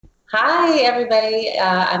Hi, everybody.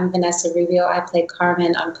 I'm Vanessa Rubio. I play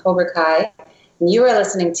Carmen on Cobra Kai. And you are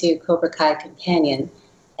listening to Cobra Kai Companion.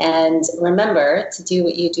 And remember to do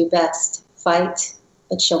what you do best, fight,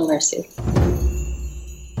 but show mercy.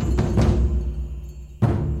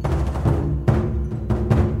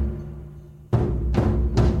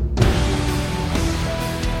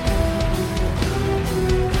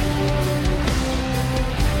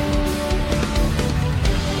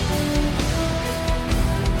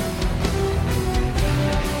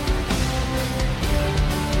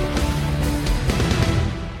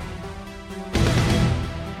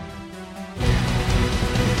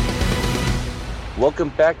 Welcome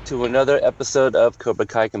back to another episode of Cobra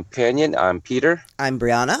Kai Companion. I'm Peter. I'm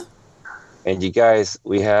Brianna. And you guys,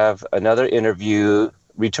 we have another interview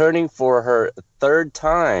returning for her third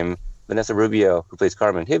time, Vanessa Rubio, who plays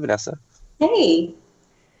Carmen. Hey, Vanessa. Hey.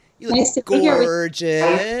 You look nice to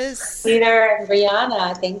gorgeous. Peter and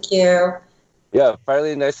Brianna, thank you. Yeah,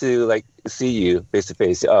 finally nice to see you face to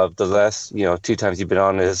face. The last, two times you've been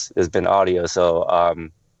on has been audio,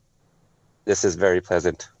 so this is very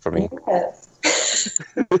pleasant for me. Yes.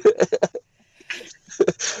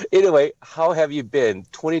 Anyway, how have you been?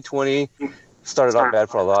 2020 started off bad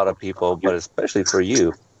for a lot of people, but especially for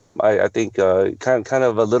you. I think kind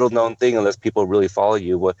of a little known thing unless people really follow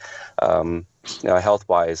you. What health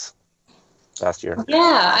wise last year?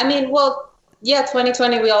 Yeah,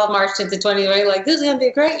 2020 we all marched into 2020 like this is gonna be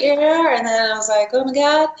a great year, and then I was like, oh my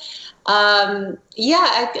god.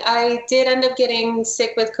 I did end up getting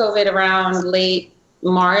sick with COVID around late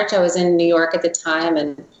March. I was in New York at the time,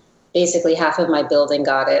 and basically half of my building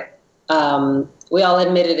got it. We all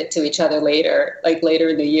admitted it to each other later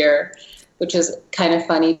in the year, which was kind of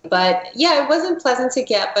funny. But yeah, it wasn't pleasant to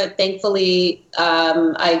get, but thankfully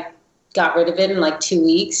I got rid of it in 2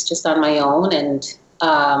 weeks just on my own. And so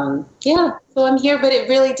I'm here, but it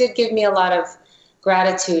really did give me a lot of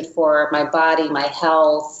gratitude for my body, my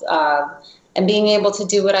health, and being able to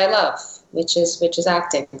do what I love, which is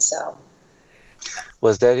acting. So.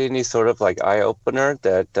 Was that any sort of eye opener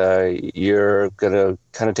that you're gonna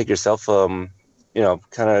kind of take yourself, kind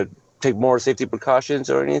of take more safety precautions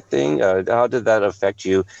or anything? How did that affect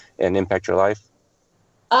you and impact your life?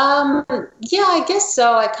 Yeah, I guess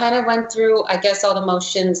so. I kind of went through, all the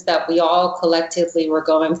motions that we all collectively were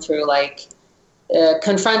going through,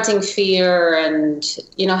 confronting fear and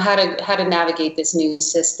how to navigate this new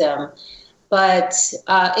system. But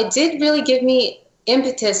it did really give me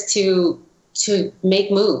impetus to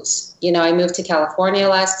make moves. I moved to California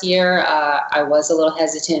last year. I was a little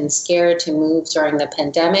hesitant and scared to move during the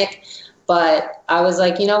pandemic, but I was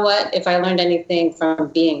like, you know what? If I learned anything from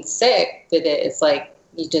being sick with it, it's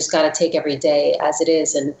you just got to take every day as it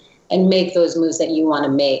is and make those moves that you want to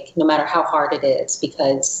make, no matter how hard it is,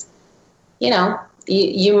 because,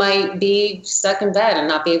 you might be stuck in bed and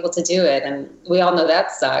not be able to do it. And we all know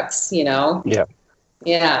that sucks, Yeah.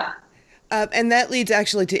 Yeah. And that leads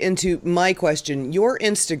actually into my question. Your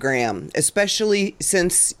Instagram, especially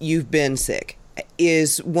since you've been sick,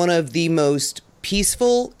 is one of the most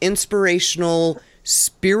peaceful, inspirational,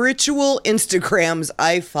 spiritual Instagrams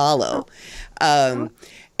I follow.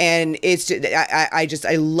 And it's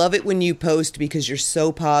I love it when you post because you're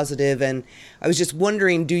so positive. And I was just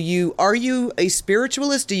wondering, are you a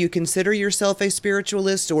spiritualist? Do you consider yourself a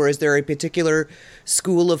spiritualist, or is there a particular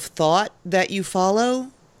school of thought that you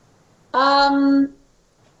follow? I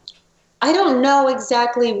don't know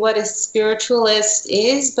exactly what a spiritualist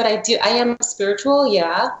is, but I am spiritual.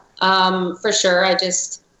 Yeah. For sure. I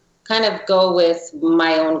just kind of go with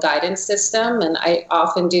my own guidance system. And I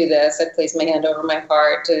often do this. I place my hand over my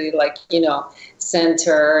heart to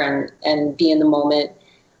center and be in the moment.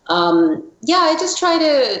 I just try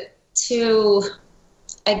to,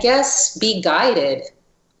 I guess, be guided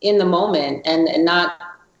in the moment and not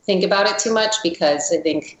think about it too much, because I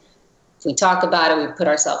think if we talk about it, we put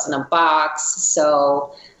ourselves in a box.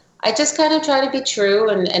 So I just kind of try to be true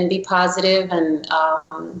and be positive and,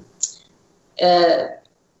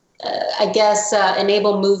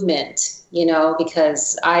 enable movement,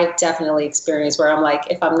 because I definitely experience where I'm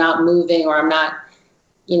if I'm not moving or I'm not,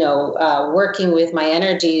 working with my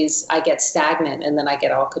energies, I get stagnant and then I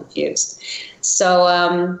get all confused. So,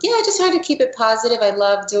 I just try to keep it positive. I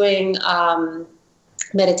love doing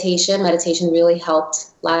meditation. Meditation really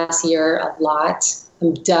helped last year a lot.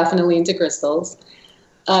 I'm definitely into crystals.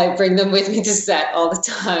 I bring them with me to set all the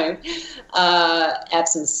time.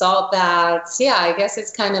 Epsom salt baths. Yeah, I guess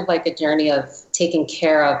it's kind of like a journey of taking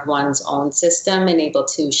care of one's own system and able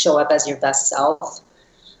to show up as your best self.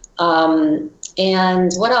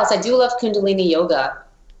 And what else? I do love Kundalini yoga.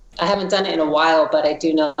 I haven't done it in a while, but I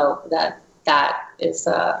do know that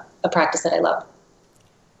a practice that I love.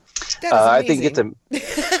 That is I think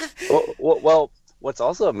well, what's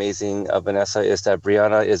also amazing, Vanessa, is that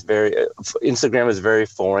Brianna is Instagram is very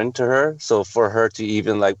foreign to her. So for her to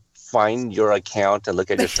even like find your account and look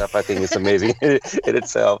at your stuff, I think it's amazing in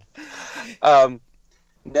itself.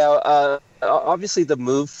 Now, obviously, the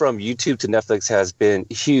move from YouTube to Netflix has been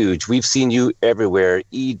huge. We've seen you everywhere: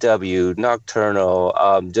 EW,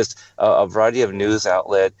 Nocturnal, just a variety of news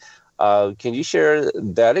outlet. Can you share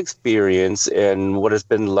that experience and what it's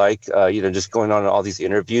been like, just going on all these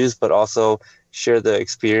interviews, but also share the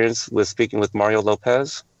experience with speaking with Mario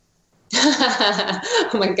Lopez?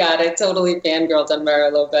 Oh my God, I totally fangirled on Mario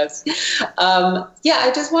Lopez.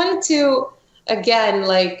 I just wanted to, again,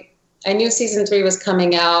 like, I knew season 3 was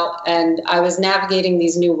coming out, and I was navigating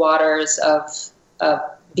these new waters of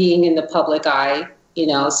being in the public eye,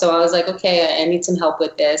 so I was like, okay, I need some help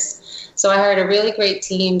with this. So I hired a really great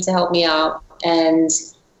team to help me out, and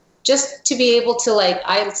just to be able to, like,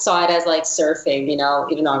 I saw it as like surfing,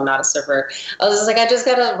 even though I'm not a surfer. I was just like, I just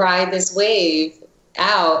got to ride this wave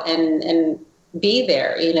out and be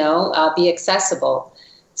there, be accessible.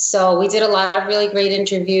 So we did a lot of really great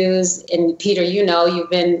interviews. And Peter, you've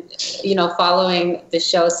been, following the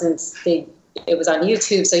show since it was on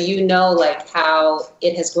YouTube. So like how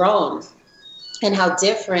it has grown and how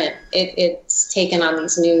different it's taken on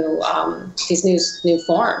these new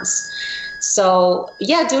forms. So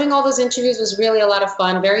yeah, doing all those interviews was really a lot of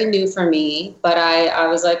fun, very new for me, but I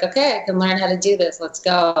was like, okay, I can learn how to do this. Let's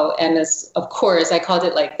go. And of course, I called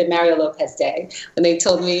it like the Mario Lopez day when they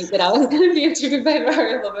told me that I was going to be interviewed by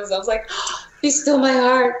Mario Lopez. I was like, oh, he stole my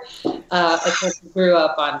heart. I grew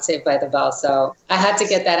up on Saved by the Bell, so I had to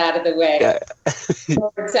get that out of the way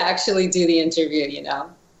to actually do the interview,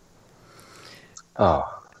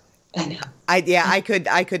 Oh, I know. I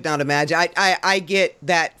could not imagine. I get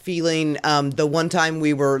that feeling. The one time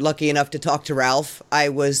we were lucky enough to talk to Ralph, I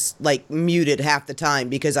was like muted half the time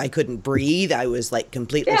because I couldn't breathe. I was like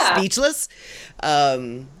completely speechless.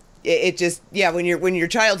 It just, when your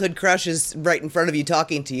childhood crush is right in front of you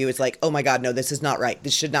talking to you, it's like, oh my God, no, this is not right.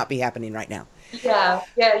 This should not be happening right now. Yeah.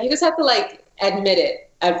 You just have to like admit it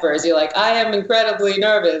at first. You're like, I am incredibly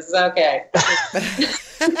nervous. Okay.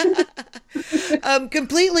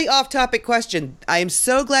 Completely off-topic question. I am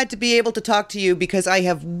so glad to be able to talk to you because I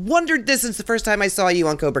have wondered this since the first time I saw you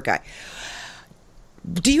on Cobra Kai.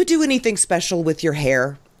 Do you do anything special with your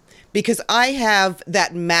hair? Because I have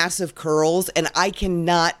that massive curls and I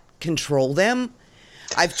cannot control them.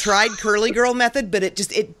 I've tried curly girl method, but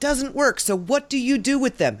it doesn't work. So what do you do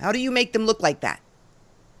with them? How do you make them look like that?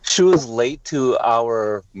 She was late to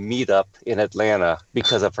our meetup in Atlanta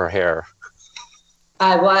because of her hair.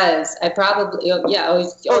 I was. I probably. No,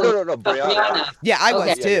 Brianna. Yeah, I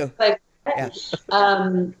was too. Like,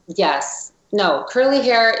 yes. No, curly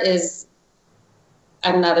hair is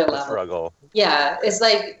another level. Struggle. Yeah, it's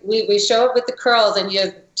like we show up with the curls, and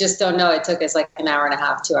you just don't know. It took us like an hour and a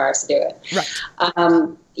half, 2 hours to do it. Right.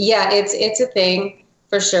 It's a thing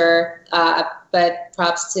for sure. But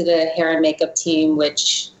props to the hair and makeup team,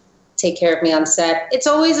 which take care of me on set. It's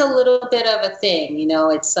always a little bit of a thing,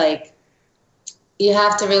 It's like you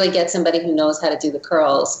have to really get somebody who knows how to do the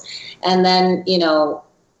curls, and then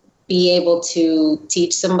be able to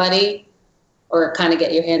teach somebody, or kind of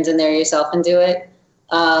get your hands in there yourself and do it.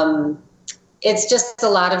 It's just a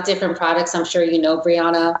lot of different products. I'm sure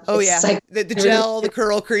Brianna. Oh, it's yeah. Like, the gel, the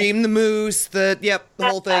curl cream, the mousse, the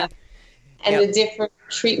whole thing. And the different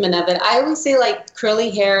treatment of it. I always say like curly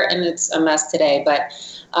hair, and it's a mess today, but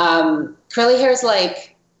curly hair is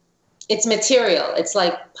like, it's material. It's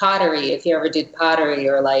like pottery. If you ever did pottery,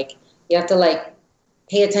 or like, you have to like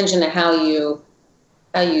pay attention to how you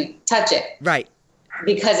touch it. Right.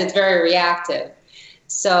 Because it's very reactive.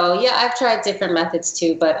 So yeah, I've tried different methods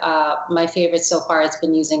too, but my favorite so far has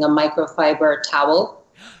been using a microfiber towel.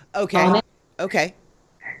 Okay. Okay.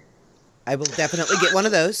 I will definitely get one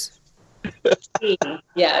of those.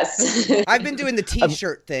 Yes. I've been doing the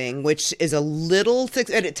t-shirt thing, which is a little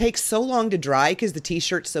thick, and it takes so long to dry because the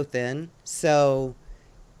t-shirt's so thin. So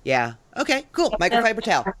yeah. Okay, cool. Microfiber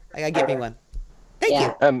towel. I gotta get me one. Thank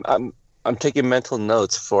you. I'm taking mental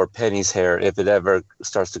notes for Penny's hair if it ever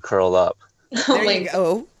starts to curl up. There you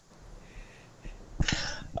go.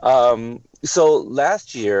 So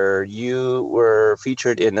last year you were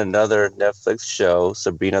featured in another Netflix show,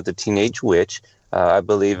 Sabrina the Teenage Witch. I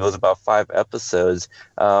believe it was about 5 episodes.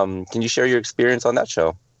 Can you share your experience on that show?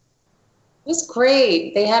 It was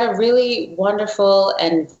great. They had a really wonderful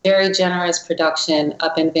and very generous production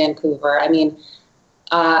up in Vancouver. I mean,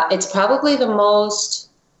 it's probably the most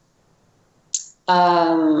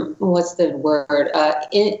what's the word?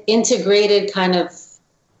 Integrated kind of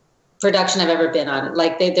production I've ever been on.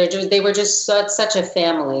 Like they were just such a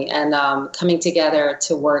family, and coming together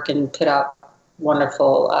to work and put out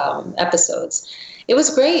wonderful episodes. It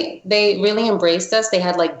was great. They really embraced us. They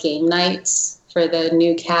had like game nights for the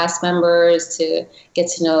new cast members to get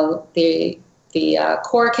to know the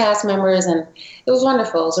core cast members, and it was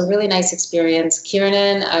wonderful. It was a really nice experience.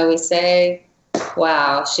 Kiernan, I always say,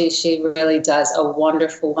 wow, she really does a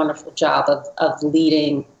wonderful, wonderful job of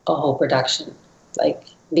leading a whole production, like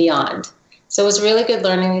beyond. So it was a really good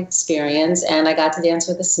learning experience, and I got to dance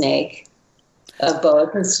with a snake, a boa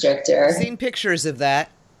constrictor. I've seen pictures of that.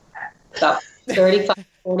 About 35,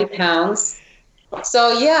 40 pounds.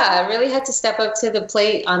 So yeah, I really had to step up to the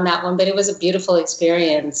plate on that one, but it was a beautiful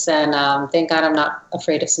experience, and thank God I'm not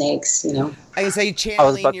afraid of snakes, you know. I guess you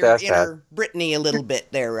channeling your inner Brittany a little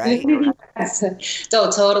bit there, right?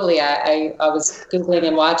 So totally. I was Googling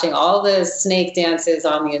and watching all the snake dances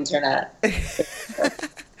on the internet.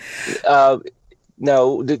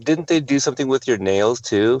 No, didn't they do something with your nails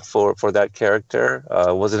too for that character?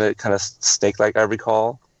 Wasn't it kind of snake-like, I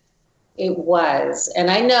recall? It was.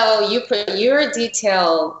 And I know you're a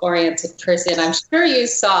detail-oriented person. I'm sure you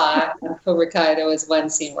saw in Cobra Kai, there was one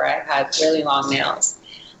scene where I had really long nails.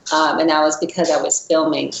 And that was because I was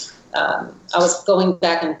filming. I was going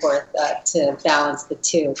back and forth to balance the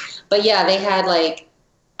two. But yeah, they had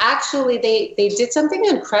actually they did something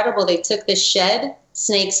incredible. They took the shed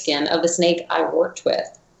snake skin of the snake I worked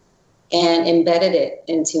with and embedded it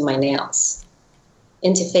into my nails,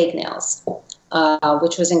 into fake nails.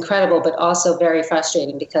 Which was incredible, but also very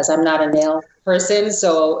frustrating because I'm not a nail person.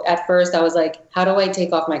 So at first I was like, how do I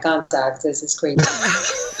take off my contacts? This is crazy.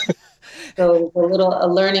 So a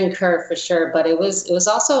learning curve for sure, but it was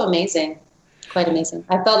also amazing. Quite amazing.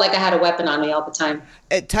 I felt like I had a weapon on me all the time.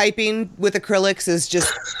 Typing with acrylics is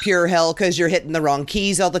just pure hell because you're hitting the wrong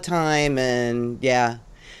keys all the time, and yeah.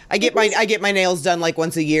 I get my nails done like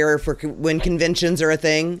once a year for when conventions are a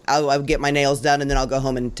thing. I'll get my nails done and then I'll go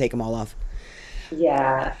home and take them all off.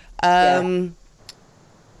 Yeah.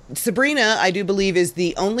 Sabrina, I do believe, is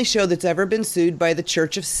the only show that's ever been sued by the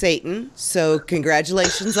Church of Satan. So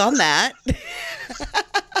congratulations on that.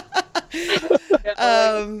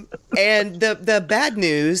 And the bad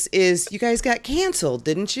news is you guys got canceled,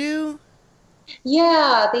 didn't you?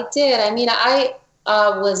 Yeah, they did. I mean, I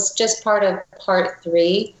was just part of part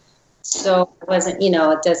 3, so it wasn't,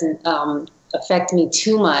 it doesn't affect me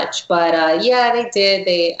too much, but yeah, they did.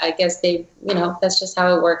 I guess that's just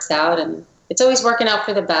how it works out, and it's always working out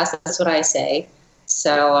for the best. That's what I say.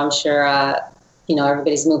 So I'm sure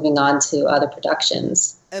everybody's moving on to other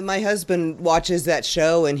productions. And my husband watches that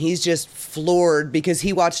show, and he's just floored because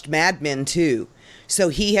he watched Mad Men too. So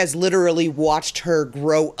he has literally watched her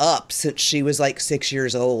grow up since she was like 6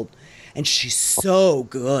 years old, and she's so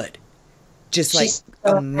good, just she's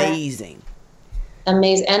so amazing.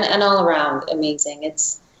 Amazing and all around amazing.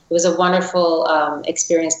 It was a wonderful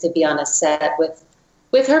experience to be on a set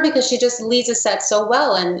with her because she just leads a set so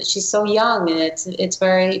well, and she's so young, and it's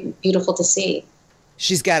very beautiful to see.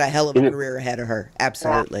 She's got a hell of a career ahead of her.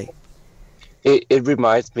 Absolutely. It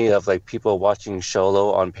reminds me of people watching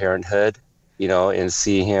Sholo on Parenthood, and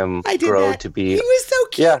see him grow to be. He was so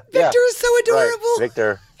cute. Yeah, Victor is so adorable. Right,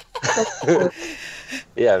 Victor.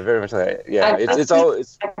 Yeah, very much like that. Yeah,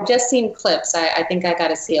 I've just seen clips. I think I got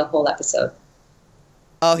to see a whole episode.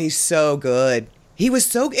 Oh, he's so good. He was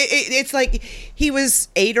so. It's like he was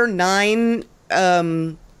 8 or 9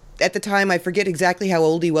 at the time. I forget exactly how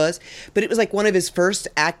old he was, but it was like one of his first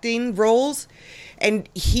acting roles, and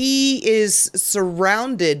he is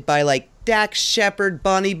surrounded by Dax Shepard,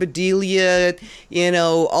 Bonnie Bedelia,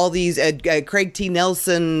 all these Craig T.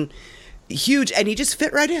 Nelson, huge, and he just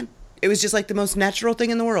fit right in. It was just like the most natural thing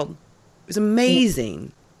in the world. It was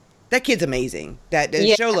amazing. That kid's amazing.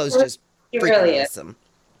 Sholo's just freaking awesome.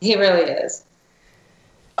 He really is.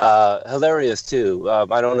 Hilarious too.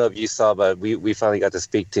 I don't know if you saw, but we finally got to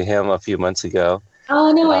speak to him a few months ago.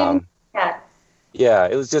 Oh no, I didn't see that. Yeah,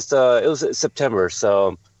 it was just it was September,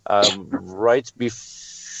 so right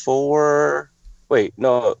before. Wait,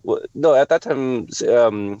 no. At that time,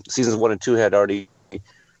 seasons 1 and 2 had already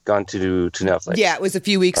gone to Netflix. Yeah, it was a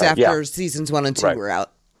few weeks after seasons 1 and 2 were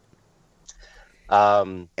out.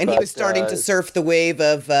 And he was starting to surf the wave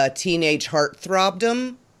of teenage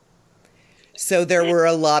heartthrobdom. So there were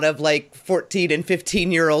a lot of 14 and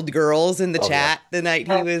 15-year-old girls in the chat the night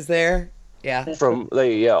he was there. Yeah. From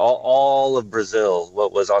all of Brazil,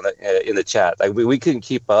 what was on in the chat. We couldn't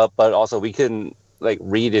keep up, but also we couldn't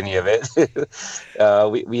read any of it.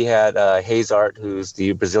 we had Hazart, who's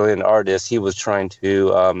the Brazilian artist. He was trying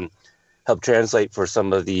to help translate for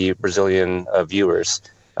some of the Brazilian viewers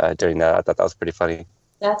during that. I thought that was pretty funny.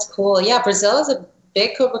 That's cool. Yeah, Brazil is a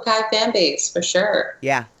big Cobra Kai fan base for sure.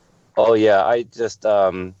 Yeah. Oh yeah, I just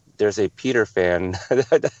there's a Peter fan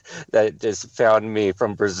that just found me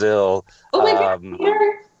from Brazil. Oh my God,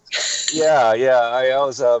 Peter! Yeah, I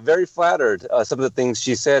was very flattered. Some of the things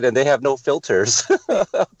she said, and they have no filters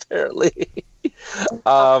apparently.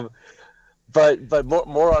 But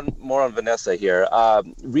more on Vanessa here.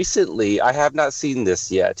 Recently, I have not seen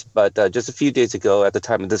this yet, but just a few days ago, at the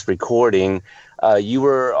time of this recording, you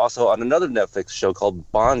were also on another Netflix show called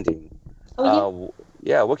Bonding. Oh,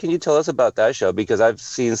 yeah. What can you tell us about that show? Because I've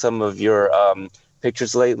seen some of your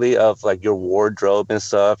pictures lately of like your wardrobe and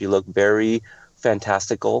stuff. You look very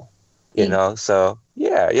fantastical, you know. So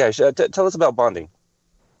yeah. Tell us about Bonding.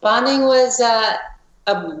 Bonding was a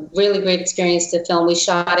really great experience to film. We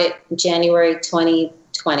shot it January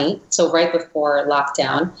 2020, so right before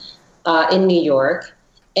lockdown, in New York,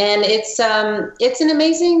 and it's an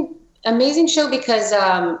amazing show because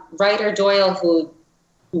writer Doyle, who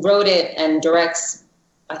wrote it and directs,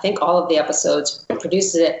 I think, all of the episodes,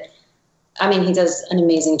 produces it. I mean, he does an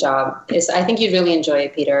amazing job. I think you'd really enjoy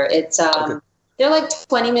it, Peter. It's they're like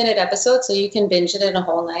 20-minute episodes, so you can binge it in a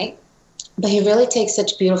whole night. But he really takes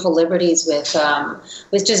such beautiful liberties with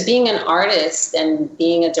just being an artist and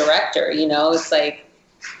being a director. You know, it's like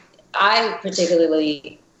I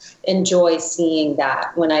particularly enjoy seeing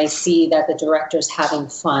that when I see that the director's having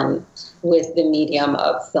fun with the medium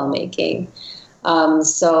of filmmaking.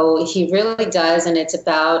 So he really does, and it's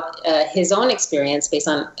about his own experience, based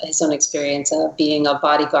on his own experience of being a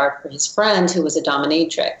bodyguard for his friend who was a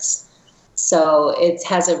dominatrix. So it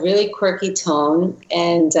has a really quirky tone,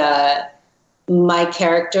 and my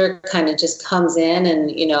character kind of just comes in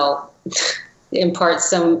and, you know, imparts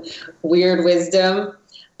some weird wisdom.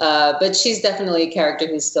 But she's definitely a character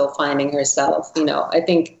who's still finding herself. You know, I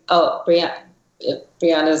think,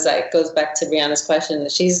 Brianna's like, goes back to Brianna's question.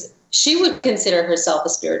 She would consider herself a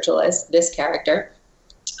spiritualist, this character,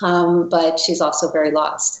 but she's also very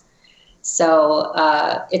lost. So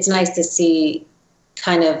it's nice to see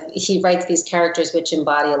he writes these characters which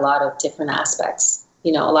embody a lot of different aspects,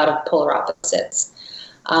 you know, a lot of polar opposites.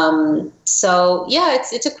 So yeah,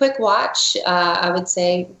 it's a quick watch. I would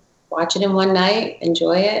say watch it in one night,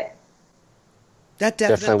 enjoy it. That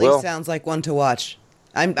definitely sounds like one to watch.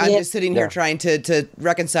 I'm just sitting here trying to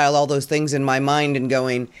reconcile all those things in my mind and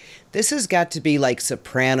going, this has got to be like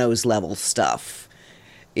Sopranos level stuff,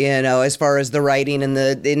 you know, as far as the writing and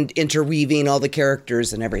the interweaving all the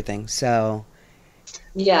characters and everything. So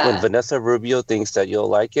yeah, when Vanessa Rubio thinks that you'll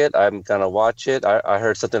like it, I'm gonna watch it. I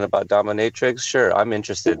heard something about dominatrix. Sure, I'm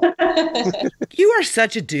interested. You are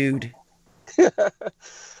such a dude.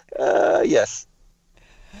 Yes.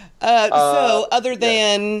 So other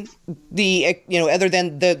than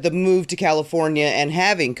the move to California and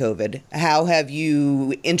having COVID, how have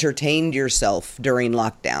you entertained yourself during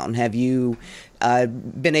lockdown? Have you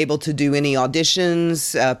been able to do any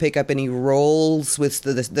auditions, pick up any roles with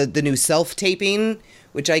the new self-taping,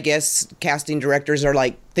 which I guess casting directors are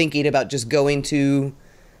like thinking about just going to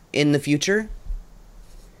in the future?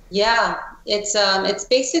 Yeah, it's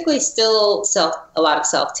basically still a lot of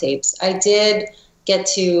self-tapes. I did get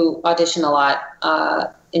to audition a lot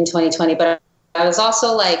in 2020, but I was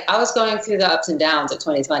also like, I was going through the ups and downs of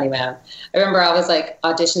 2020, man. I remember I was like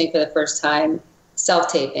auditioning for the first time,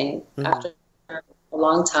 self-taping after a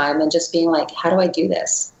long time, and just being like, how do I do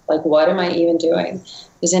this? Like, what am I even doing?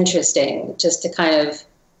 It was interesting just to kind of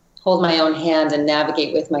hold my own hand and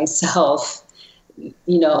navigate with myself, you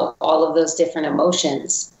know, all of those different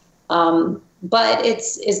emotions. But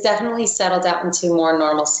it's definitely settled out into more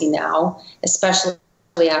normalcy now, especially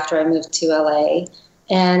after I moved to LA.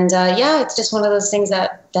 And it's just one of those things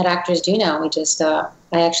that actors do now. We just, I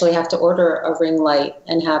actually have to order a ring light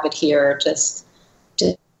and have it here just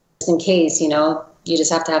in case, you know, you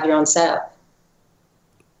just have to have your own setup.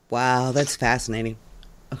 Wow, that's fascinating.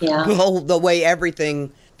 Yeah. The way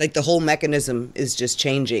everything, like the whole mechanism is just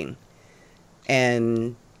changing.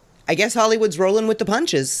 And I guess Hollywood's rolling with the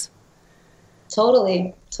punches.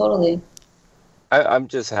 Totally. I'm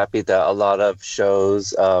just happy that a lot of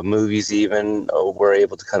shows, movies even, were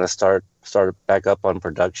able to kind of start back up on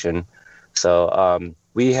production. So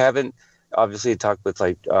we haven't obviously talked with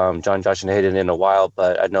like John, Josh, and Hayden in a while,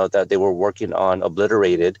 but I know that they were working on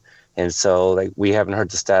Obliterated, and so like we haven't heard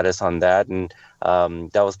the status on that. And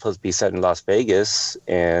that was supposed to be set in Las Vegas,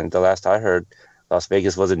 and the last I heard, Las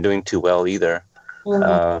Vegas wasn't doing too well either.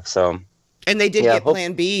 Mm-hmm. And they did get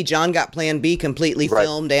Plan B. John got Plan B completely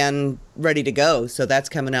filmed and ready to go. So that's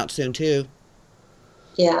coming out soon, too.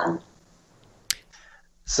 Yeah.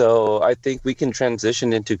 So I think we can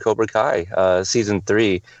transition into Cobra Kai season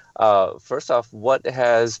 3. First off, what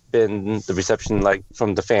has been the reception like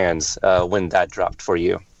from the fans when that dropped for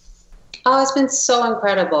you? Oh, it's been so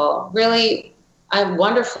incredible. Really, I'm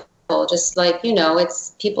wonderful. Just like,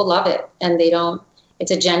 it's people love it, and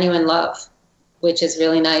it's a genuine love, which is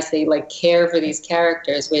really nice. They like care for these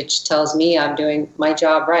characters, which tells me I'm doing my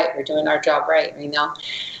job right. We're doing our job right,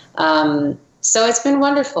 So it's been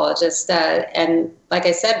wonderful. Just and like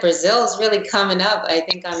I said, Brazil's really coming up. I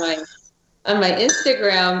think on my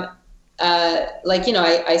Instagram, I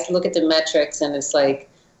look at the metrics, and it's like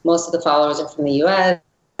most of the followers are from the U.S.,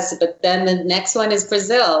 but then the next one is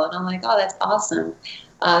Brazil, and I'm like, oh, that's awesome.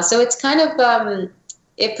 So it's kind of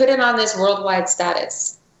it put it on this worldwide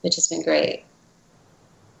status, which has been great.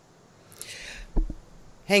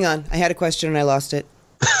 Hang on, I had a question and I lost it.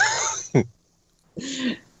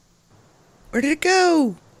 Where did it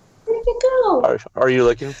go? Where did it go? Are you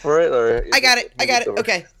looking for it, or I got it.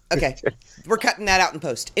 Okay. We're cutting that out in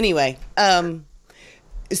post. Anyway,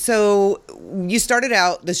 so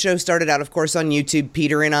the show started out, of course, on YouTube.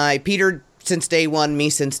 Peter since day 1, me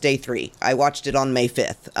since day 3. I watched it on May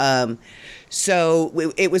 5th.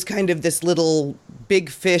 So it was kind of this little big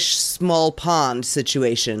fish, small pond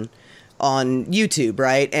situation on YouTube,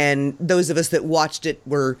 right? And those of us that watched it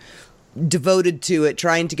were devoted to it,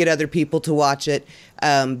 trying to get other people to watch it.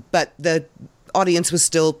 But the audience was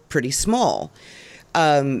still pretty small.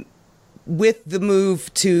 With the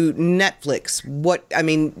move to Netflix,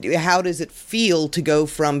 how does it feel to go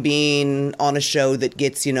from being on a show that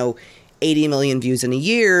gets, 80 million views in a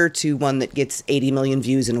year to one that gets 80 million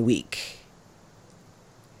views in a week?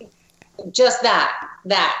 Just that.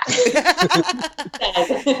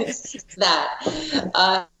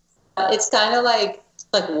 It's kind of like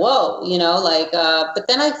whoa, but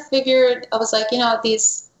then I figured, I was like,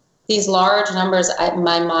 these large numbers,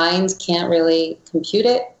 my mind can't really compute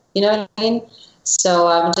it. You know what I mean? So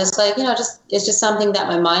I'm just like, it's just something that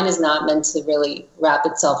my mind is not meant to really wrap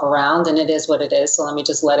itself around, and it is what it is. So let me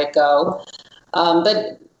just let it go.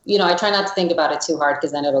 But, I try not to think about it too hard,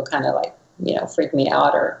 because then it'll kind of freak me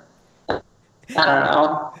out, or I don't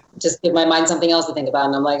know, just give my mind something else to think about.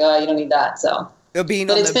 And I'm like, oh, you don't need that. So, but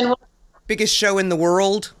it's been biggest show in the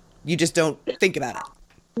world, you just don't think about it.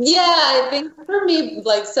 Yeah, I think for me,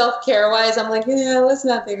 self-care wise, I'm like, let's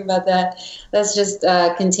not think about that. Let's just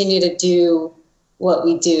continue to do what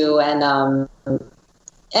we do, and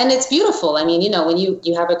it's beautiful. I mean, when you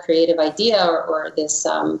have a creative idea or this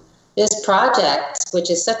project, which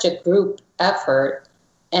is such a group effort,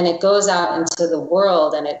 and it goes out into the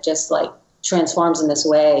world, and it just transforms in this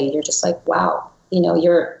way, you're just like, wow,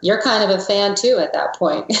 you're kind of a fan too at that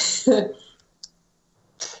point.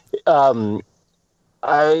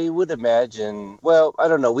 I would imagine, well, I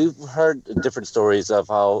don't know. We've heard different stories of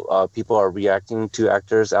how people are reacting to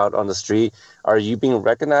actors out on the street. Are you being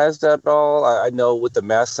recognized at all? I know with the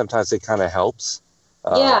mask, sometimes it kind of helps.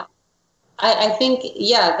 Yeah, I think,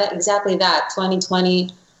 exactly that. 2020,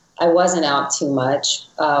 I wasn't out too much.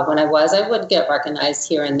 When I would get recognized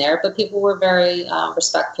here and there, but people were very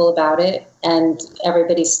respectful about it, and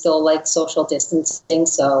everybody still liked social distancing,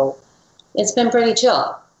 so it's been pretty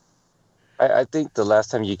chill. I think the last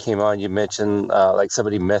time you came on, you mentioned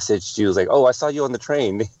somebody messaged you, like, "Oh, I saw you on the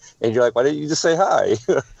train," and you're like, "Why didn't you just say hi?"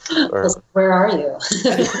 Or, where are you?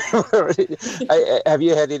 Have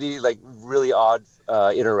you had any really odd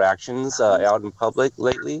interactions out in public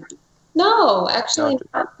lately? No, actually,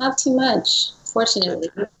 not too much. Fortunately,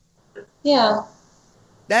 yeah.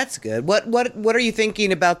 That's good. What are you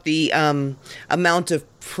thinking about the amount of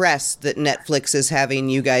press that Netflix is having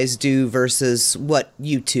you guys do versus what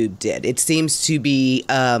YouTube did? It seems to be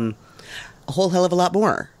a whole hell of a lot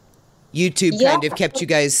more. YouTube kind of kept you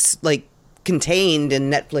guys contained,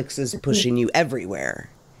 and Netflix is pushing you everywhere.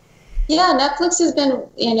 Yeah, Netflix has been,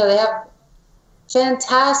 they have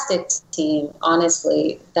fantastic team,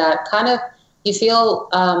 honestly, that kind of you feel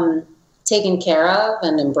taken care of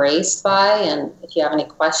and embraced by, and if you have any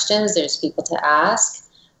questions, there's people to ask.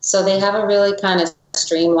 So they have a really kind of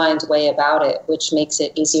streamlined way about it, which makes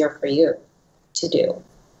it easier for you to do.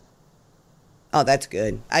 Oh, that's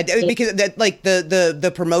good. Because that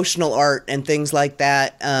the promotional art and things like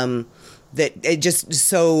that, that it just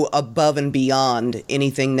so above and beyond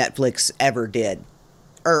anything Netflix ever did,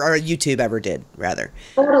 or YouTube ever did, rather.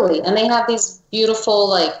 Totally, and they have these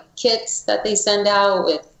beautiful kits that they send out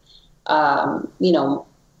with,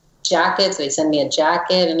 jackets. They send me a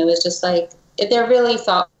jacket, and it was just they're really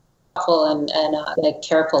thoughtful and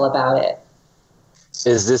careful about it.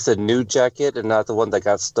 Is this a new jacket and not the one that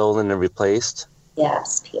got stolen and replaced?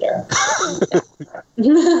 Yes, Peter.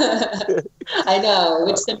 I know,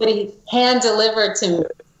 which somebody hand delivered to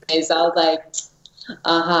me. So I was like,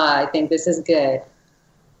 I think this is good.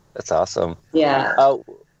 That's awesome. Yeah.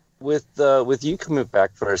 With you coming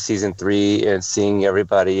back for season 3 and seeing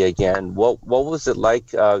everybody again, what was it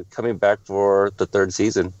like coming back for the 3rd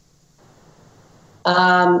season?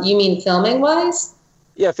 You mean filming wise?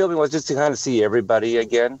 Yeah, filming was just to kind of see everybody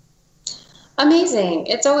again. Amazing.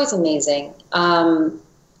 It's always amazing.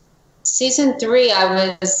 Season 3,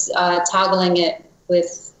 I was toggling it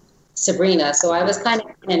with Sabrina, so I was kind of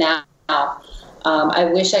in and out. I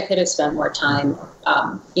wish I could have spent more time,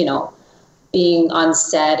 being on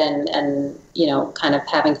set and kind of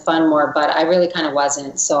having fun more, but I really kind of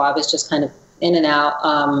wasn't. So I was just kind of in and out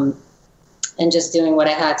and just doing what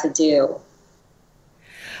I had to do.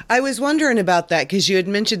 I was wondering about that because you had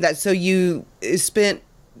mentioned that. So you spent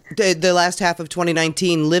the last half of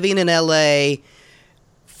 2019 living in LA,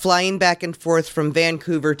 flying back and forth from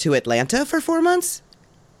Vancouver to Atlanta for 4 months?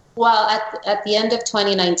 Well, at the end of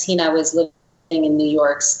 2019, I was living in New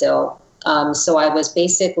York still. So I was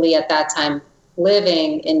basically at that time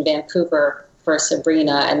living in Vancouver for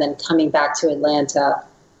Sabrina and then coming back to Atlanta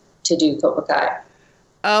to do Cobra Kai.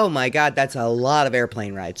 Oh my God, that's a lot of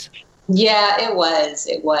airplane rides. Yeah, it was.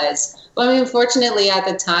 But I mean, fortunately at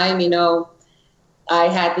the time, I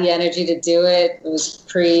had the energy to do it. It was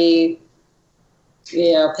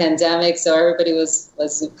pre-pandemic, so everybody was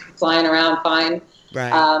flying around fine.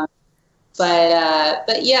 Right.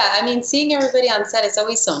 But yeah, I mean, seeing everybody on set is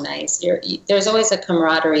always so nice. There's always a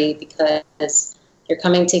camaraderie because you're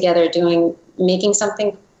coming together making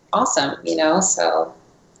something awesome, so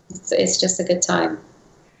it's just a good time.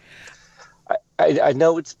 I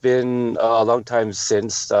know it's been a long time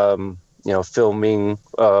since filming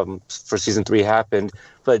for season 3 happened,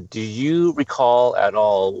 but do you recall at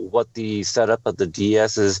all what the setup of the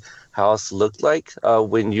Diaz's house looked like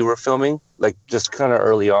when you were filming, like just kind of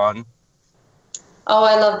early on? Oh,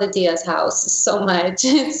 I love the Diaz house so much.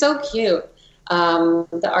 It's so cute.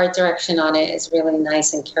 The art direction on it is really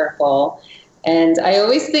nice and careful. And I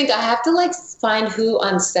always think I have to find who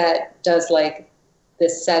on set does the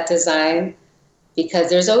set design, because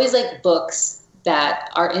there's always books that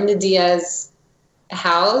are in the Diaz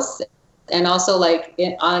house and also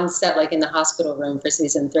on set, in the hospital room for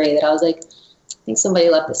season 3 that I was like, I think somebody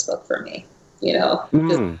left this book for me,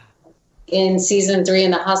 In season 3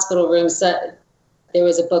 in the hospital room set, there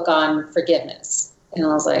was a book on forgiveness. And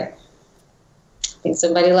I was like, I think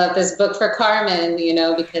somebody left this book for Carmen,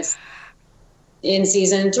 because in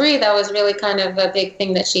season 3, that was really kind of a big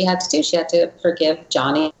thing that she had to do. She had to forgive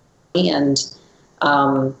Johnny and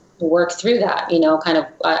work through that, kind of,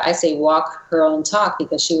 I say walk her own talk,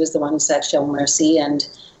 because she was the one who said show mercy, and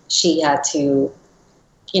she had to,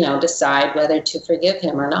 decide whether to forgive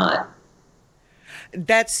him or not.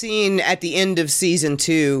 That scene at the end of season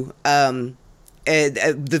 2,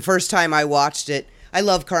 the first time I watched it, I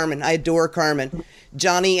love Carmen. I adore Carmen.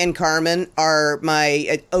 Johnny and Carmen are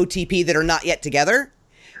my OTP that are not yet together.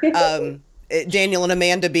 Daniel and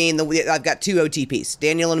Amanda being I've got 2 OTPs.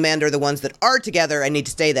 Daniel and Amanda are the ones that are together and need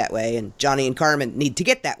to stay that way, and Johnny and Carmen need to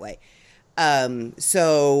get that way.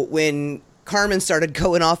 So when Carmen started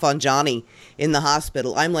going off on Johnny in the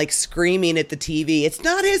hospital, I'm screaming at the TV, "It's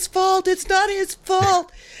not his fault! It's not his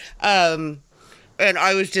fault!" And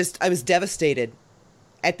I was devastated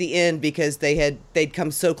at the end because they'd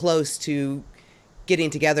come so close to getting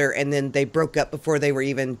together, and then they broke up before they were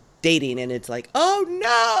even dating, and it's oh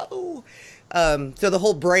no. So the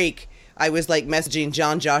whole break, I was messaging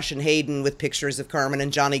John, Josh, and Hayden with pictures of Carmen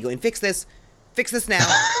and Johnny going, fix this now.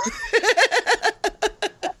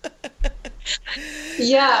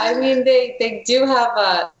 Yeah, I mean, they do have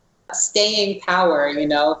a staying power,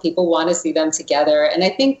 people want to see them together. And I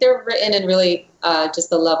think they're written in really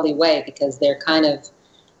just a lovely way, because they're kind of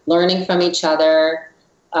learning from each other,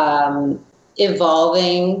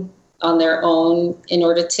 evolving on their own in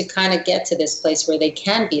order to kind of get to this place where they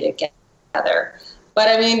can be together. But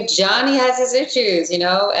I mean, Johnny has his issues,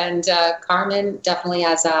 and Carmen definitely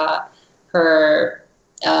has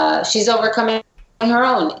she's overcoming her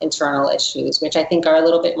own internal issues, which I think are a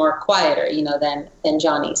little bit more quieter, than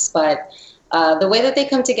Johnny's. But the way that they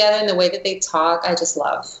come together and the way that they talk, I just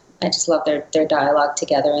love their dialogue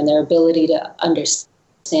together and their ability to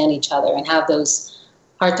understand each other and have those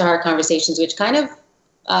heart-to-heart conversations, which kind of,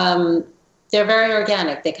 they're very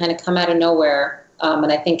organic. They kind of come out of nowhere.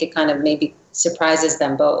 And I think it kind of maybe surprises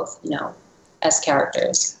them both, as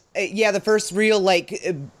characters. Yeah, the first real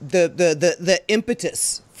the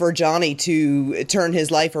impetus for Johnny to turn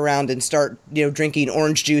his life around and start drinking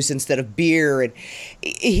orange juice instead of beer, and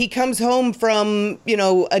he comes home from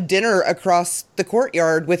a dinner across the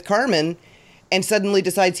courtyard with Carmen, and suddenly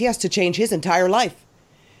decides he has to change his entire life.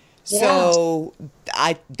 Yeah. So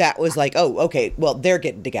that was like, oh, okay, well, they're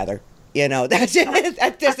getting together. That's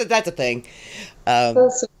a thing.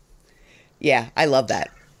 Yeah, I love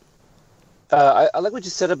that. I like what you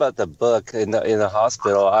said about the book in the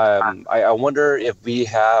hospital. I wonder if we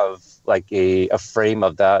have like a frame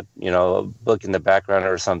of that, a book in the background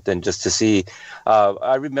or something, just to see.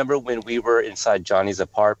 I remember when we were inside Johnny's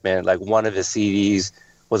apartment, like one of his CDs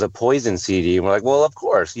was a Poison CD, and we're like, well, of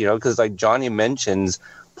course, because like Johnny mentions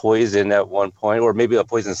Poison at one point, or maybe a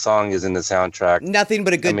Poison song is in the soundtrack. Nothing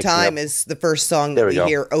But a Good Time is the first song that we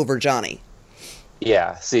hear over Johnny.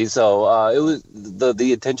 Yeah, see, so it was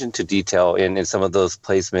the attention to detail in some of those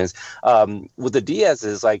placements. With the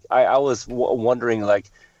Diaz's, like I was wondering,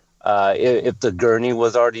 like if the gurney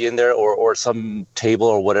was already in there, or some table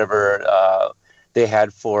or whatever they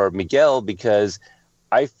had for Miguel, because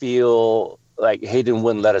I feel like Hayden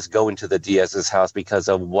wouldn't let us go into the Diaz's house because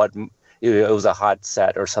of what it was a hot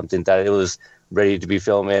set or something that it was ready to be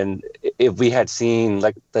filmed. And if we had seen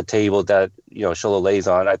like the table that Xolo lays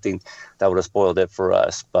on, I think that would have spoiled it for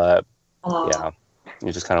us. But yeah,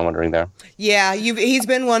 you're just kind of wondering there. Yeah, he's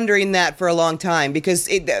been wondering that for a long time, because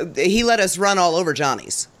he let us run all over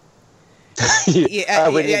Johnny's.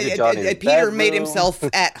 Peter made himself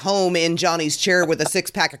at home in Johnny's chair with a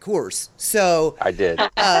 6-pack of Coors. So I did.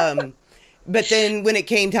 But then when it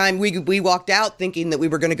came time, we walked out thinking that we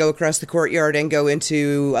were going to go across the courtyard and go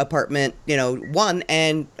into apartment, 1,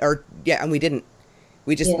 and we didn't.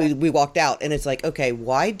 We just we walked out, and it's like, okay,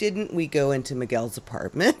 why didn't we go into Miguel's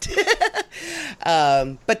apartment?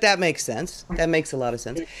 But that makes sense. That makes a lot of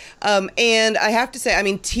sense. And I have to say, I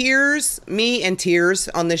mean, me and Tears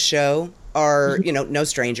on this show are, no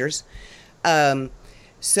strangers.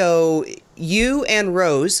 So you and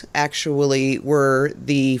Rose actually were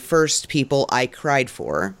the first people I cried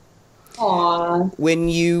for. Aww. When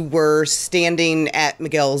you were standing at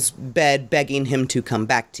Miguel's bed begging him to come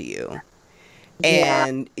back to you.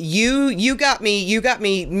 And you got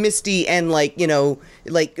me misty and like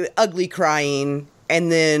ugly crying,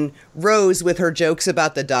 and then Rose with her jokes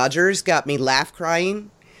about the Dodgers got me laugh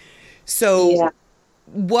crying. So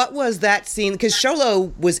what was that scene? Because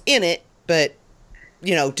Xolo was in it, but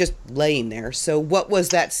just laying there. So what was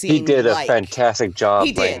that scene? He did a fantastic job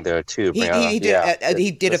laying there too. He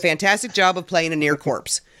did a fantastic job of playing a near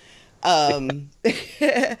corpse. But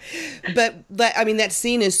I mean, that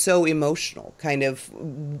scene is so emotional. Kind of,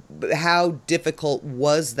 how difficult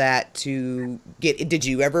was that to get? Did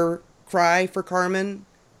you ever cry for Carmen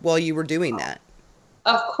while you were doing that?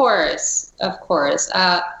 Of course.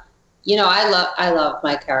 I love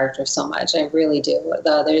my character so much. I really do.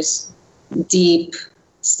 There's deep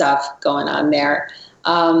stuff going on there.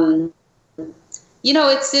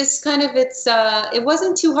 It's this kind of, it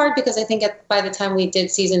wasn't too hard, because I think by the time we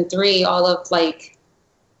did season 3, all of like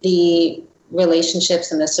the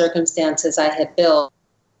relationships and the circumstances I had built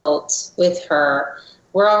with her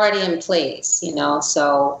were already in place,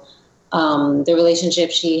 so the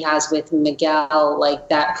relationship she has with Miguel, like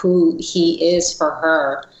that, who he is for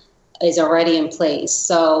her, is already in place.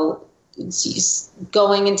 So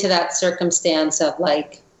going into that circumstance of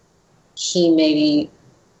like he maybe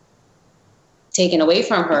taken away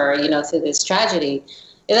from her, through this tragedy,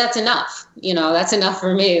 that's enough. That's enough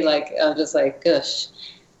for me. Like, I'm just like, gosh.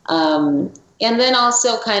 And then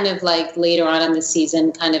also kind of like later on in the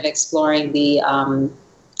season, kind of exploring the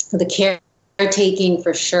caretaking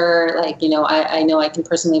for sure. Like, I know I can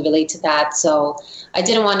personally relate to that. So I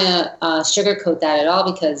didn't want to sugarcoat that at all,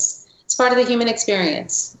 because it's part of the human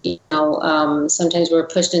experience. Sometimes we're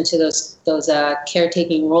pushed into those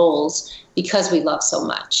caretaking roles because we love so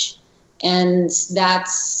much. And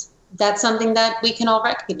that's something that we can all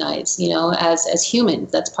recognize, as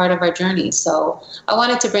humans. That's part of our journey. So I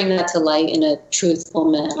wanted to bring that to light in a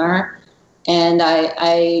truthful manner. And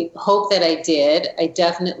I hope that I did. I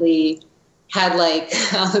definitely had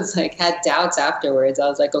had doubts afterwards. I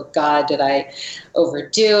was like, oh God, did I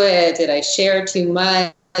overdo it? Did I share too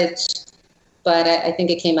much? But I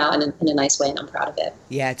think it came out in a nice way, and I'm proud of it.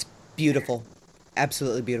 Yeah, it's beautiful.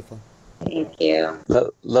 Absolutely beautiful. Thank you.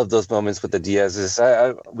 Love those moments with the Diaz's.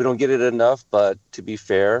 We don't get it enough, but to be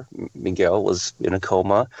fair, Miguel was in a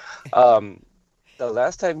coma. the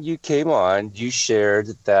last time you came on, you shared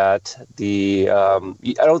that I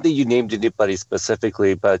don't think you named anybody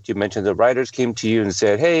specifically, but you mentioned the writers came to you and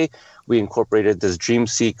said, hey, we incorporated this dream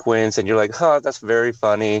sequence, and you're like, huh, that's very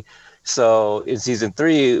funny. So in season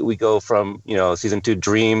 3, we go from, season 2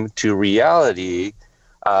 dream to reality.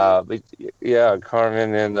 But yeah,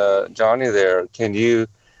 Carmen and Johnny there, can you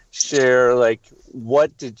share like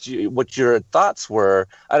what your thoughts were?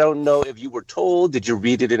 I don't know if you were told, did you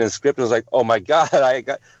read it in a script? It was like, oh my God,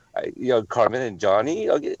 Carmen and Johnny,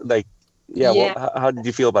 okay, like, yeah. Yeah. Well, how did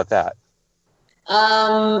you feel about that?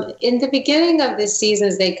 In the beginning of the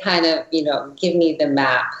seasons, they kind of, give me the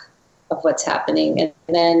map of what's happening. And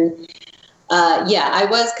then, I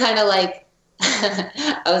was kind of like,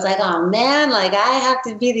 I was like, oh man, like I have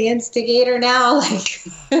to be the instigator now. Like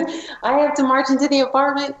I have to march into the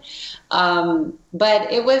apartment. But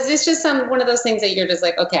it's just one of those things that you're just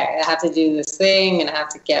like, okay, I have to do this thing and I have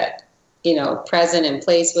to get, present in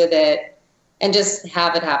place with it and just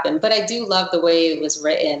have it happen. But I do love the way it was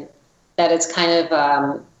written, that it's kind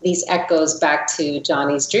of these echoes back to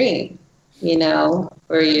Johnny's dream,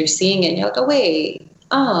 where you're seeing it and you're like,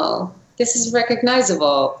 this is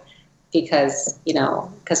recognizable. Because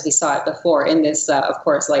we saw it before in this, of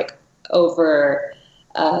course, like over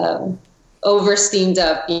steamed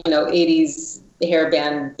up, 80s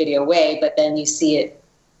hairband video way, but then you see it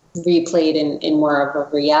replayed in more of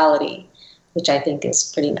a reality, which I think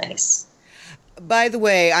is pretty nice. By the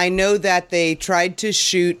way, I know that they tried to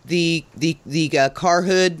shoot the car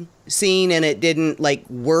hood scene and it didn't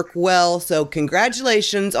work well. So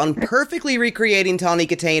congratulations on perfectly recreating Tawny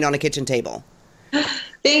Katane on a kitchen table.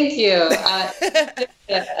 Thank you.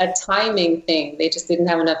 A timing thing. They just didn't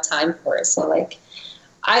have enough time for it. So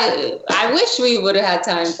I wish we would have had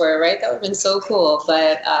time for it, right? That would have been so cool,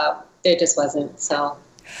 but there just wasn't. So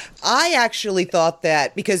I actually thought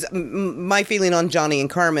that because my feeling on Johnny and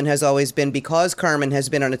Carmen has always been, because Carmen has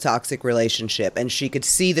been in a toxic relationship and she could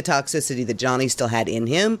see the toxicity that Johnny still had in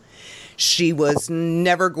him, she was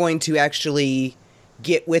never going to actually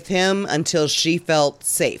get with him until she felt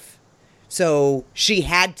safe. So she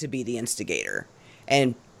had to be the instigator.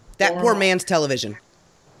 And that poor man's television.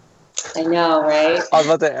 I know, right? I was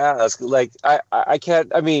about to ask, I can't,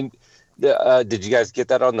 did you guys get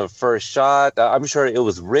that on the first shot? I'm sure it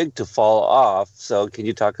was rigged to fall off. So can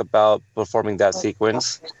you talk about performing that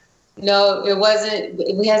sequence? No, it wasn't.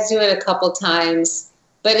 We had to do it a couple times.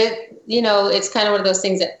 But it's kind of one of those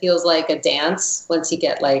things that feels like a dance. Once you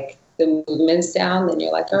get the movements down, then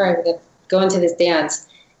you're like, all right, we're going to go into this dance.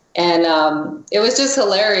 And it was just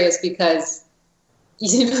hilarious because,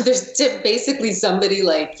 there's basically somebody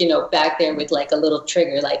back there with a little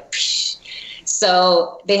trigger, psh.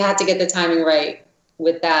 So they had to get the timing right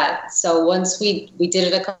with that. So once we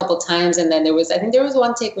did it a couple times, and then there was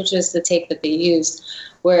one take, which was the take that they used,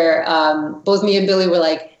 where both me and Billy were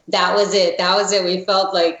like, that was it. We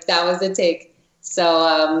felt like that was the take.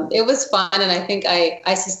 So it was fun. And I think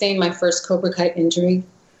I sustained my first Cobra Kai injury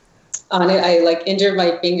on it. I injured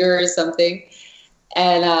my finger or something,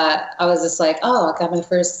 and I was just like, I got my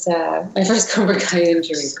first Cobra Kai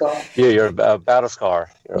injury. Cool. Yeah, you're a battle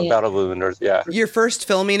scar. You're a battle wound. Yeah. Your first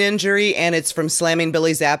filming injury, and it's from slamming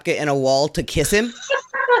Billy Zabka in a wall to kiss him.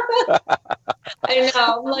 I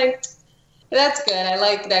know. I'm that's good. I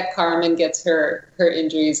like that Carmen gets her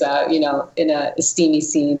injuries, in a steamy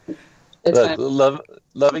scene. Look,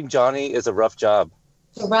 loving Johnny is a rough job.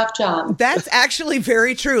 A rough job. That's actually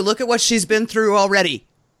very true. Look at what she's been through already.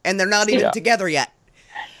 And they're not even together yet.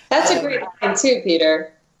 That's a great line too,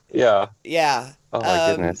 Peter. Yeah. Yeah. Oh my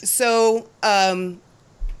goodness. So I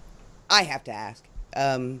have to ask.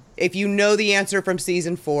 If you know the answer from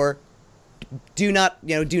season 4, do not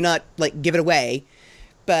give it away.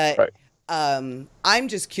 But right. I'm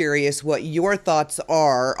just curious what your thoughts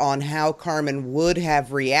are on how Carmen would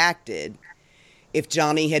have reacted if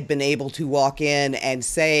Johnny had been able to walk in and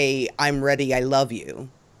say, I'm ready, I love you,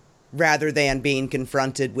 rather than being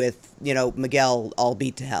confronted with, Miguel all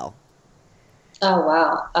beat to hell. Oh,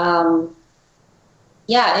 wow.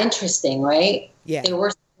 Yeah, interesting, right? Yeah. They were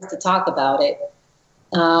supposed to talk about it.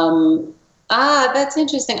 That's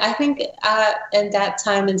interesting. I think in that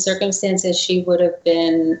time and circumstances, she would have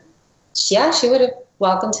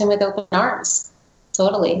welcomed him with open arms.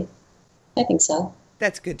 Totally. I think so.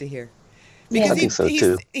 That's good to hear. Because I think so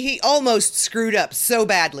too. He almost screwed up so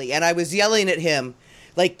badly, and I was yelling at him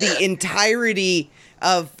the entirety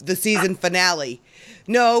of the season finale.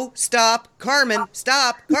 No, stop, Carmen,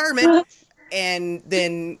 stop, Carmen. And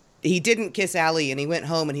then he didn't kiss Allie, and he went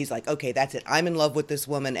home, and he's like, okay, that's it. I'm in love with this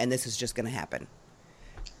woman, and this is just going to happen.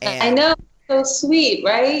 And I know. So sweet,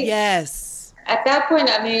 right? Yes. at that point,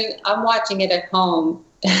 I mean, I'm watching it at home.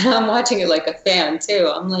 I'm watching it like a fan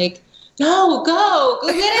too. I'm like, no, go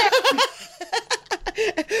get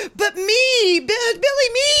it. But me, Billy,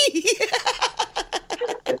 me.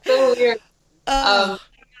 It's so weird.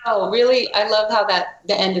 Oh, really, I love how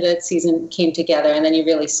the end of that season came together, and then you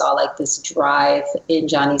really saw like this drive in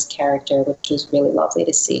Johnny's character, which was really lovely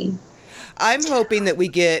to see. I'm hoping that we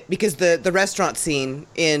get, because the restaurant scene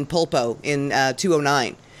in Pulpo in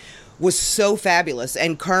 209 was so fabulous,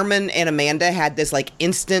 and Carmen and Amanda had this like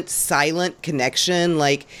instant silent connection,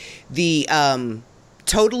 like the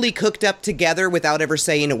totally cooked up together without ever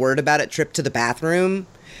saying a word about it trip to the bathroom.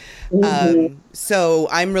 So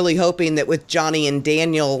I'm really hoping that with Johnny and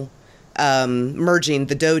Daniel merging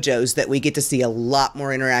the dojos, that we get to see a lot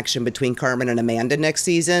more interaction between Carmen and Amanda next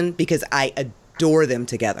season, because I adore them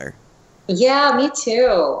together. Yeah, me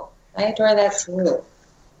too. I adore that too.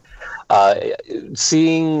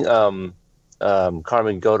 Seeing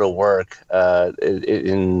Carmen go to work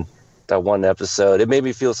in that one episode, it made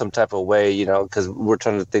me feel some type of way, you know, because we're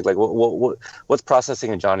trying to think like what's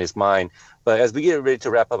processing in Johnny's mind. But as we get ready to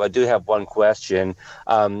wrap up, I do have one question.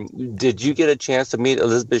 Did you get a chance to meet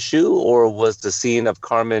Elizabeth Shue, or was the scene of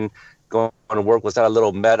Carmen going to work, was that a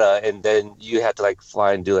little meta, and then you had to like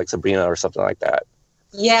fly and do like Sabrina or something like that?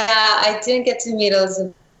 Yeah, I didn't get to meet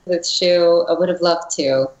Elizabeth Shue. I would have loved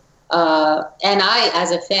to. And I,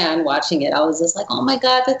 as a fan watching it, I was just like, oh my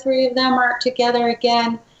God, the three of them are together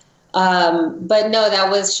again. But no, that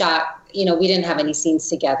was shot. You know, we didn't have any scenes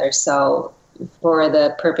together. So for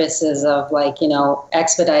the purposes of like, you know,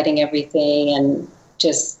 expediting everything and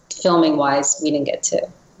just filming wise, we didn't get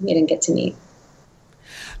to meet.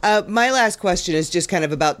 My last question is just kind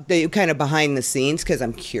of about the kind of behind the scenes, because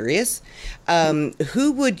I'm curious.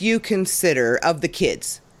 Who would you consider of the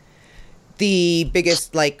kids the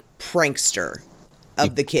biggest like prankster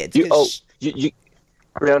of the kids?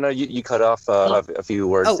 Brianna, you cut off a few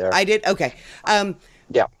words there. Oh, I did? Okay.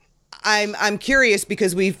 Yeah. I'm curious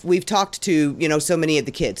because we've talked to, you know, so many of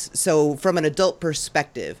the kids. So from an adult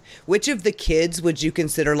perspective, which of the kids would you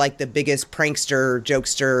consider like the biggest prankster,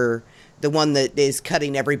 jokester, the one that is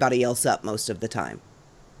cutting everybody else up most of the time?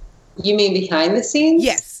 You mean behind the scenes?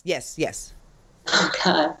 Yes. Oh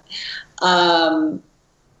God.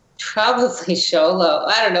 Probably Sholo.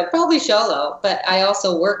 I don't know, probably Sholo, but I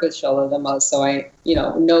also work with Sholo the most, so I, you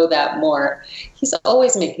know that more. He's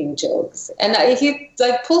always making jokes, and he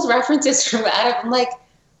like pulls references from Adam. I'm like,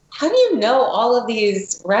 how do you know all of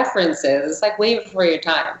these references? It's like way before your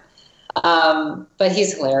time. But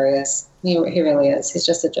he's hilarious. He really is. He's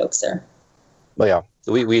just a jokester. Well, yeah,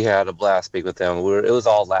 we had a blast speaking with them. It was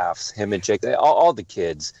all laughs. Him and Jake, all the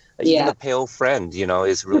kids. Even the pale friend, you know,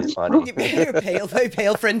 is really funny.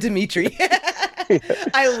 pale friend Dimitri.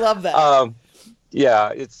 I love that.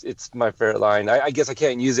 Yeah, it's my favorite line. I guess I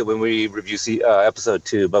can't use it when we review episode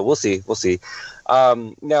 2, but we'll see.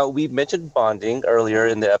 Now, we mentioned bonding earlier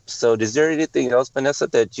in the episode. Is there anything else, Vanessa,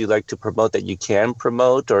 that you like to promote, that you can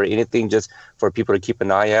promote, or anything just for people to keep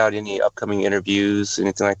an eye out, any upcoming interviews,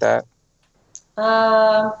 anything like that?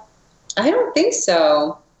 I don't think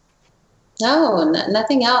so. No,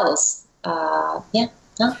 nothing else. No.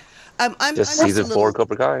 I'm just season 4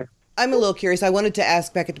 Cobra Kai. I'm a little curious. I wanted to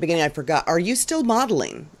ask back at the beginning. I forgot. Are you still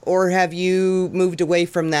modeling, or have you moved away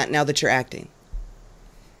from that now that you're acting?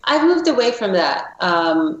 I've moved away from that.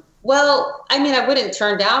 Well, I mean, I wouldn't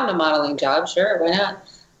turn down a modeling job. Sure, why not?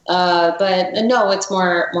 But no, it's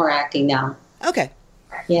more acting now. Okay.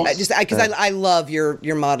 Yeah. Because I love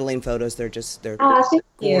your modeling photos. They're thank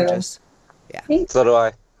gorgeous. You. Yeah. So do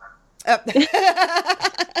I.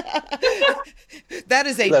 That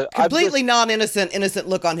is a completely innocent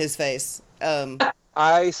look on his face.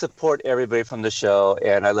 I support everybody from the show,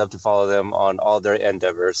 and I love to follow them on all their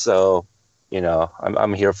endeavors. So, you know,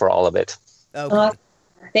 I'm here for all of it. Okay.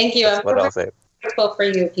 Thank you. That's what I'll say. Grateful for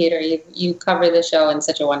you, Peter. You cover the show in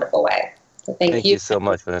such a wonderful way. So thank you so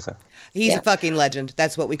much, Vanessa. He's a fucking legend.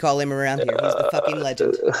 That's what we call him around here. He's the fucking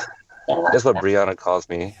legend. That's what Brianna calls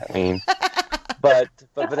me. I mean, but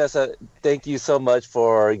Vanessa, thank you so much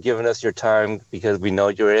for giving us your time, because we know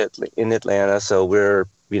you're in Atlanta, so we're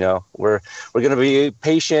going to be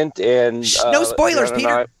patient and no spoilers,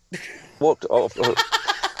 Peter.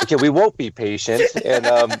 Okay, we won't be patient, and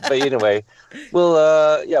but anyway,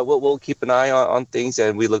 we'll keep an eye on things,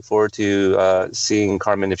 and we look forward to seeing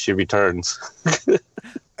Carmen if she returns.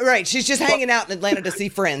 Right, she's just hanging out in Atlanta to see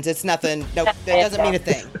friends. It's nothing. Nope, that doesn't mean a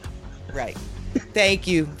thing. Right. Thank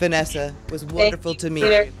you, Vanessa. It was wonderful to meet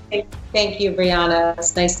you. Thank you, Brianna.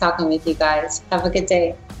 It's nice talking with you guys. Have a good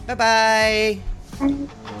day. Bye-bye. Bye.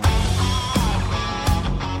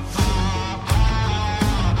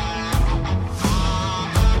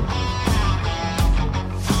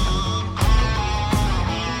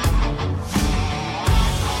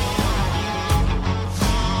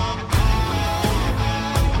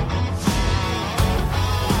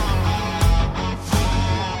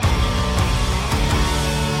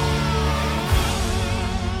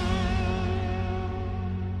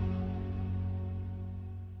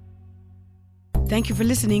 Thank you for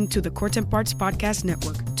listening to the Courtemp Arts Podcast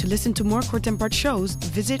Network. To listen to more Courtemp Arts shows,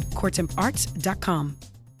 visit courtemparts.com.